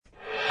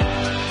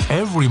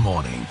Every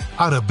morning,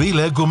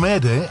 Arabile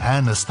Gumede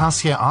and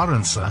Nastasia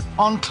Aronsa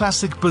on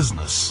Classic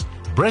Business.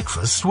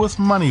 Breakfast with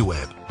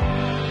MoneyWeb.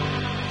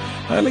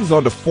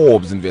 Alexander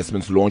Forbes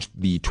Investments launched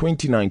the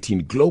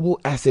 2019 Global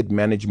Asset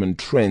Management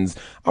Trends,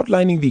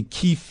 outlining the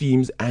key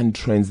themes and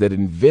trends that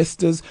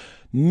investors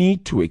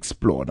need to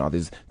explore. Now,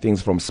 there's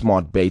things from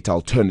smart beta,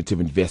 alternative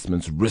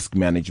investments, risk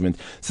management,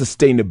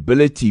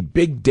 sustainability,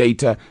 big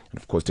data, and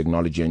of course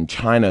technology. And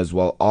China as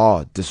well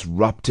are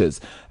disruptors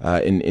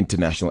in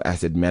international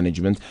asset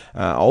management.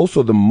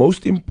 Also, the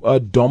most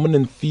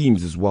dominant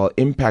themes as well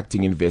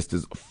impacting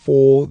investors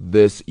for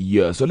this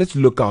year. So let's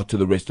look out to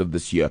the rest of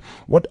this year.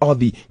 What are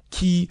the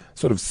key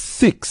sort of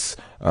 6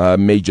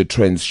 major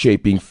trends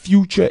shaping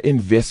future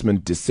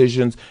investment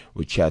decisions?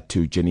 We chat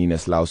to Janina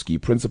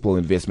Slowski, Principal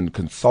Investment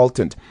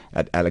Consultant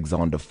at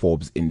Alexander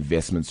Forbes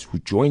Investments, who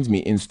joins me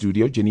in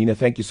studio. Janina,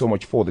 thank you so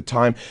much for the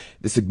time.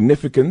 The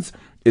significance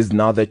is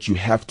now that you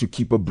have to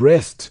keep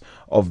abreast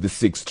of the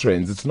 6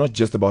 trends. It's not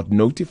just about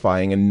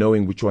notifying and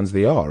knowing which ones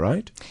they are,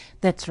 right?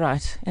 That's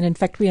right. And in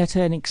fact, we are at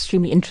an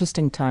extremely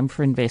interesting time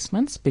for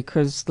investments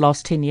because the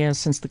last 10 years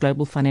since the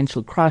global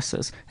financial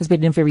crisis has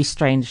been a very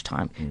strange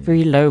time.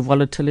 Very low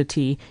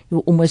volatility.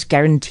 You're almost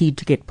guaranteed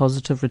to get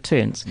positive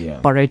returns.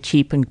 Borrow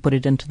cheap and put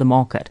it into the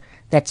market.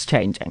 That's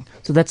changing.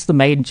 So that's the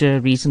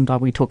major reason why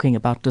we're talking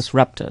about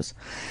disruptors.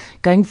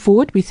 Going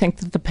forward, we think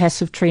that the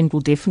passive trend will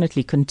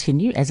definitely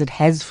continue as it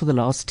has for the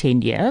last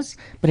 10 years,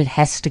 but it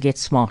has to get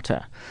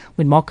smarter.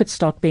 When markets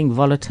start being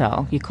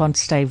volatile, you can't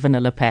stay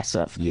vanilla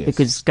passive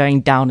because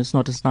going down is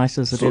not as nice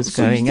as it is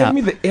going you're up.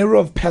 telling me the era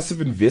of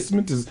passive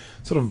investment is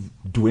sort of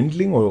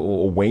dwindling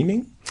or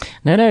waning?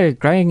 No,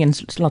 growing in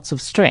lots of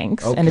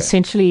strength. Okay. And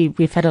essentially,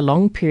 we've had a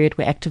long period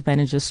where active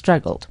managers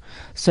struggled.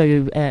 So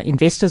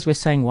investors were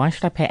saying, why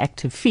should I pay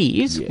active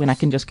fees when I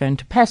can just go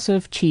into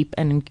passive, cheap,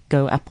 and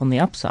go up on the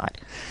upside?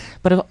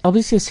 But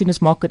obviously, as soon as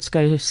markets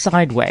go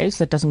sideways,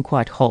 that doesn't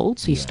quite hold.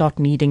 So you start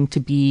needing to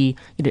be,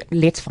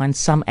 let's find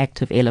some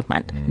active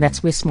element. And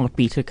that's where smart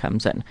beta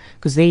comes in.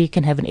 Because there you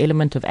can have an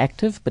element of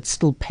active, but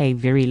still pay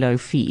very low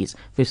fees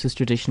versus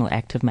traditional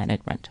active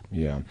management.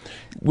 Yeah.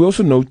 We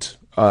also note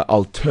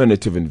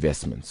alternative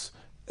investments.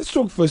 Let's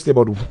talk firstly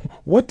about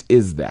what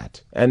is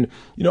that? And,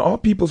 are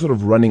people sort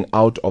of running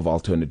out of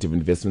alternative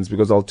investments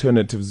because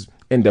alternatives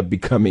end up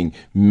becoming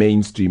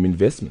mainstream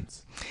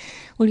investments?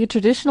 Well, your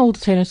traditional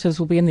alternatives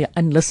will be in the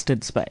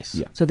unlisted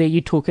space. So there you're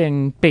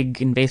talking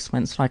big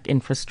investments like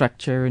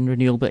infrastructure and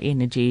renewable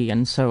energy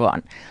and so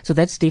on. So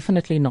that's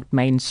definitely not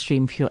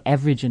mainstream for your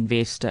average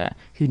investor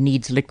who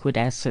needs liquid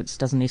assets,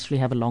 doesn't necessarily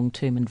have a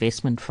long-term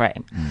investment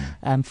frame.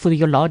 For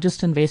your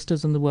largest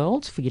investors in the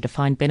world, for your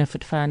defined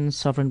benefit funds,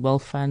 sovereign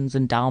wealth funds,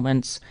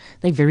 endowments,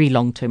 they're very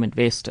long-term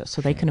investors,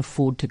 so they can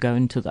afford to go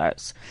into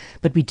those.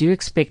 But we do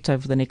expect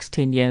over the next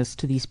 10 years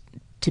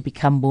to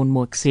become more and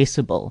more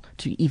accessible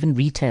to even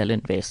retail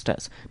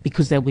investors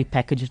because they'll be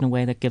packaged in a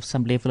way that gives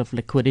some level of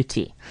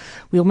liquidity.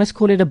 We almost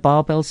call it a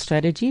barbell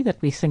strategy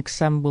that we think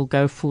some will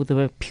go for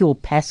the pure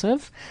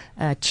passive,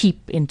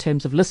 cheap in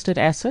terms of listed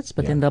assets,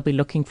 but then they'll be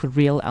looking for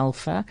real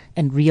alpha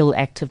and real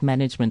active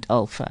management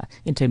alpha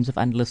in terms of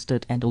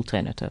unlisted and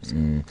alternatives.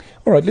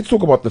 All right, let's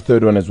talk about the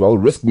third one as well,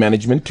 risk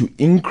management to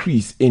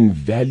increase in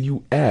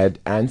value add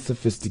and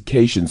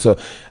sophistication. So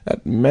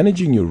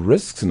managing your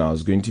risks now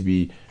is going to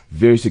be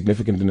very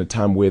significant in a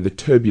time where the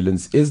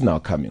turbulence is now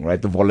coming,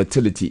 right? The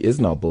volatility is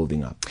now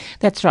building up.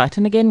 That's right.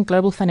 And again,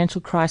 global financial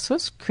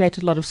crisis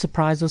created a lot of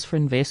surprises for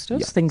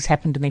investors. Things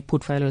happened in their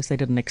portfolios they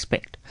didn't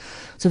expect.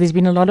 So there's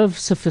been a lot of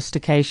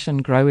sophistication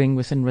growing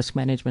within risk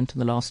management in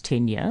the last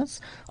 10 years.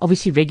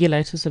 Obviously,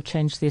 regulators have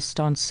changed their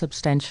stance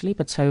substantially,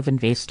 but so have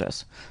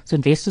investors. So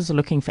investors are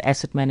looking for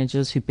asset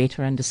managers who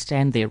better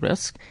understand their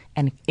risk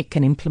and it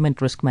can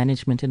implement risk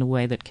management in a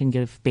way that can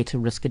give better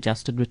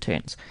risk-adjusted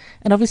returns.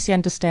 And obviously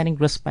understanding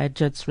risk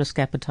budgets, risk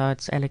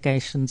appetites,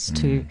 allocations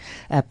to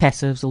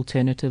passives,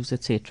 alternatives,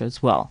 etc.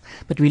 as well.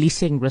 But really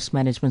seeing risk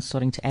management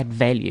starting to add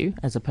value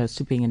as opposed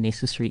to being a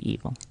necessary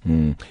evil.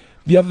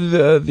 The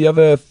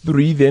other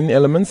 3 then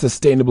elements,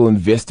 sustainable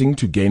investing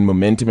to gain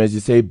momentum, as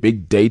you say,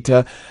 big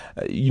data.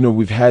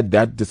 We've had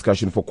that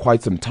discussion for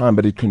quite some time,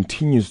 but it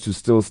continues to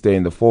still stay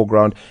in the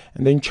foreground.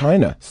 And then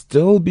China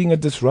still being a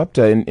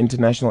disruptor in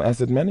international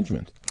asset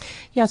management.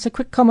 Yeah, so a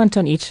quick comment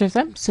on each of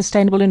them.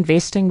 Sustainable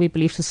investing, we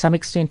believe to some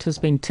extent has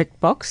been tick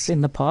box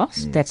in the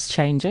past. That's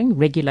changing.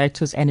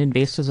 Regulators and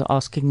investors are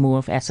asking more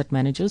of asset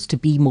managers to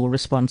be more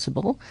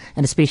responsible,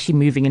 and especially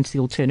moving into the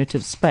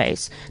alternative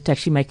space to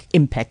actually make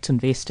impact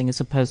investing as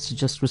opposed to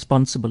just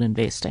responsible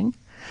investing.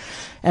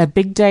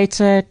 Big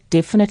data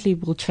definitely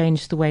will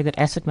change the way that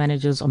asset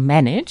managers are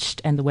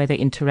managed and the way they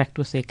interact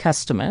with their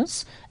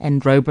customers,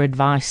 and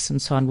robo-advice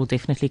and so on will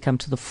definitely come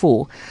to the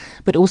fore.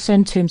 But also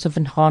in terms of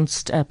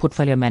enhanced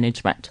portfolio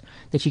management,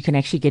 that you can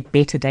actually get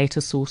better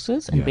data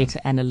sources and better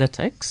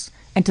analytics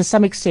and to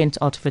some extent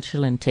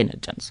artificial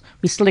intelligence.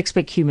 We still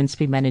expect humans to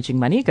be managing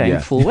money going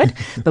forward,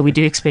 but we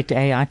do expect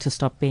AI to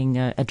stop being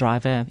a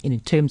driver in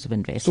terms of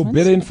investments. So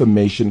better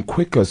information,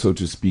 quicker, so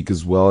to speak,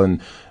 as well,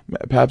 and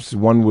perhaps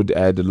one would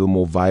add a little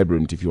more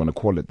vibrant, if you want to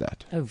call it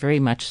that. Oh, very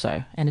much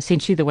so. And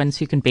essentially the ones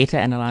who can better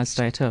analyze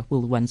data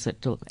will the ones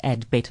that will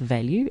add better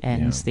value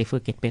and therefore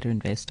get better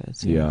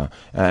investors. Yeah.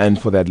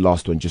 And for that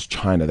last one, just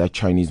China, that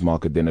Chinese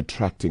market then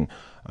attracting,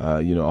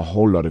 a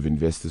whole lot of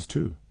investors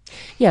too.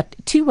 Yeah,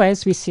 two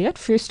ways we see it.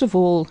 First of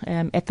all,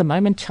 at the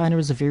moment, China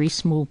is a very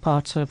small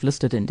part of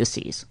listed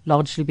indices,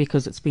 largely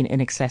because it's been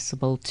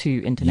inaccessible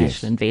to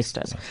international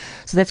investors. Yeah.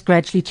 So that's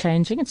gradually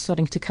changing. It's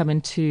starting to come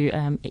into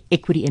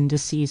equity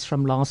indices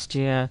from last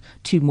year.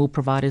 2 more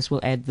providers will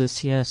add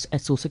this year.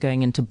 It's also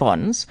going into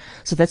bonds.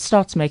 So that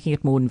starts making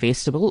it more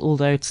investable,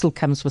 although it still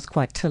comes with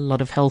quite a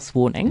lot of health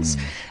warnings.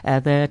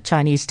 The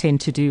Chinese tend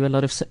to do a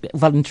lot of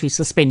voluntary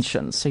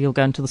suspensions. So you'll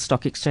go into the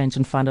stock exchange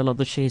and find a lot of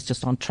the shares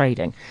just aren't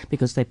trading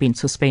because they've been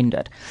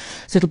suspended.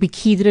 So it'll be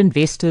key that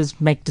investors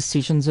make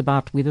decisions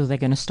about whether they're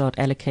going to start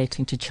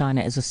allocating to China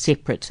as a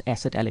separate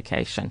asset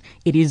allocation.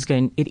 It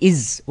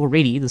is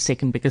already the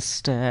second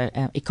biggest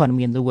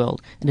economy in the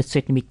world, and it's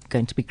certainly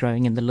going to be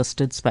growing in the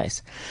listed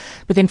space.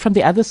 But then from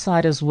the other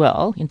side as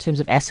well, in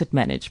terms of asset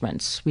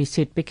management, we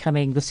see it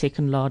becoming the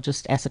second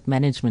largest asset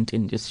management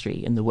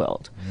industry in the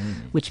world,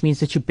 which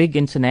means that your big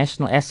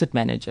international asset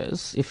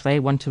managers, if they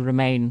want to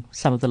remain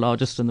some of the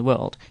largest in the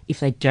world, if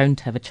they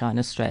don't have a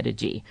China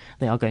strategy,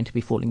 they are going to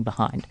be falling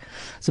behind.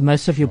 So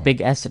most of your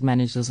big asset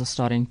managers are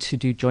starting to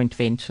do joint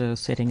ventures,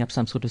 setting up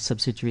some sort of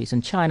subsidiaries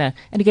in China,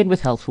 and again with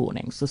health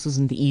warnings. This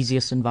isn't the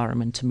easiest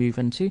environment to move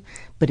into,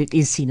 but it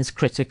is seen as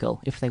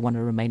critical if they want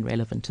to remain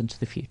relevant into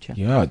the future.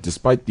 Yeah,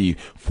 despite the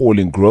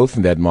falling growth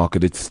in that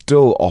market, it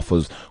still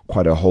offers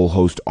quite a whole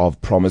host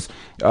of promise.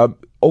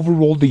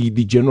 Overall, the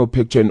general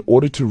picture, in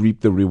order to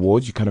reap the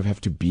rewards, you kind of have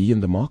to be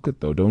in the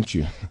market, though, don't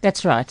you?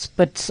 That's right.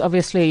 But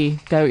obviously,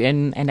 go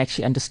in and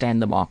actually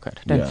understand the market.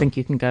 Don't think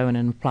you can go in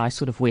and apply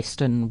sort of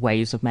Western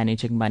ways of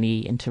managing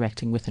money,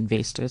 interacting with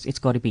investors. It's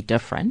got to be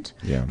different,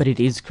 but it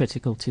is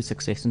critical to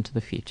success into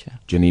the future.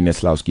 Janine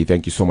Neslowski,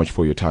 thank you so much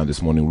for your time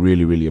this morning.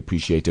 Really, really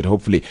appreciate it.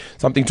 Hopefully,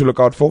 something to look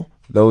out for.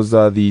 Those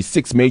are the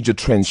 6 major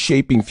trends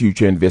shaping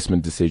future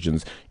investment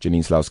decisions. Janine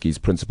Neslowski is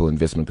Principal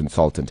Investment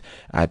Consultant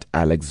at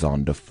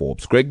Alexander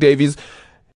Forbes. Greg Davies,